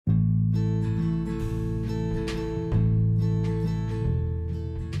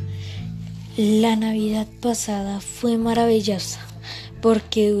La Navidad pasada fue maravillosa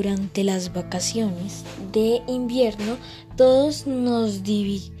porque durante las vacaciones de invierno todos nos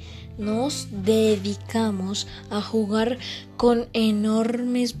dedicamos a jugar con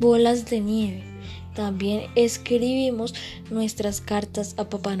enormes bolas de nieve. También escribimos nuestras cartas a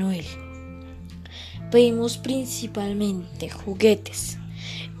Papá Noel. Pedimos principalmente juguetes.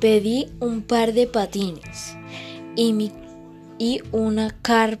 Pedí un par de patines y una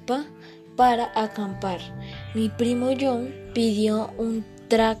carpa para acampar. Mi primo John pidió un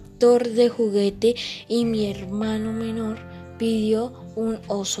tractor de juguete y mi hermano menor pidió un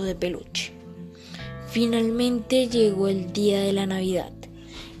oso de peluche. Finalmente llegó el día de la Navidad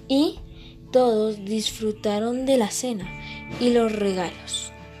y todos disfrutaron de la cena y los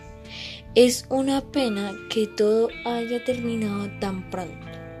regalos. Es una pena que todo haya terminado tan pronto.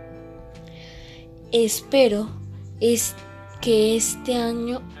 Espero que este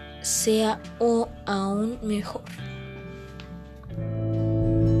año sea aún mejor.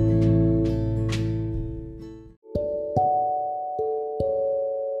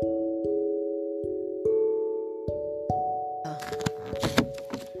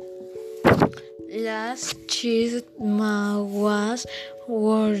 Last Christmas was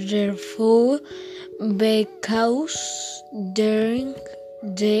wonderful because during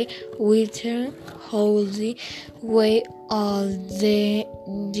the winter holiday we all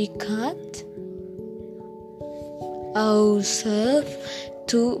dedicated ourselves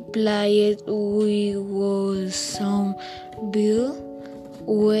to play with some bill.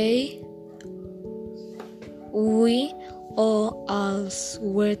 We all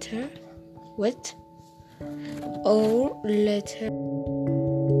wet or later.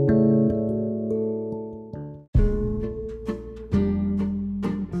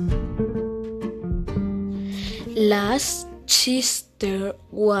 Last Easter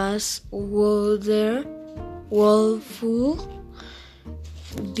was wonderful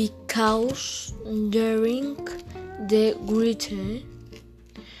because during the winter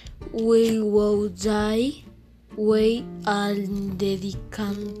we all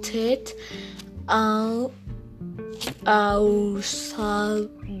dedicated ourselves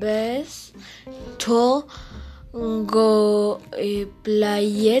to go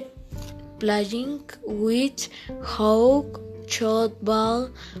playing with hawk, football,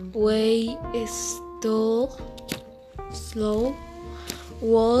 we slow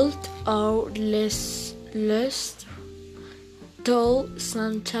world or less to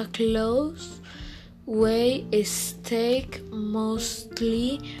Santa Claus. We stake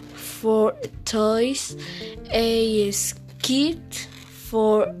mostly for toys, a skit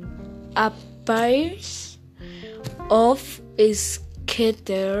for a pair of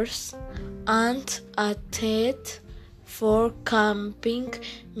skaters, and a tent for camping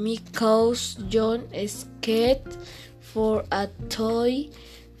because John skate for a toy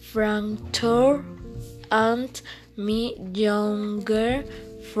factory and me younger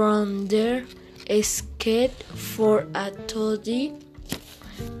from there skate for a teddy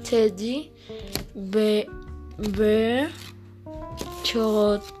bear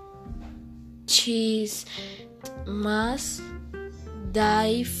cheese mass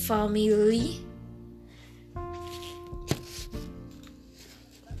die family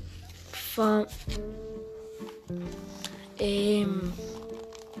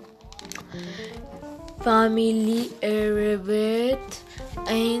family Erebet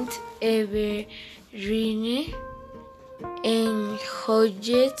and Everine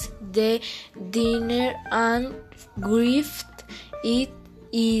enjoyed the dinner and gift. It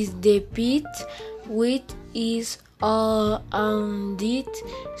is the pit with is all ended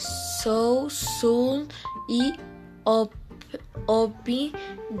so soon. I hope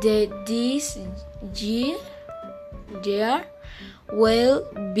that this year will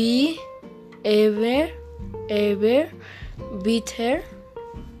be ever better.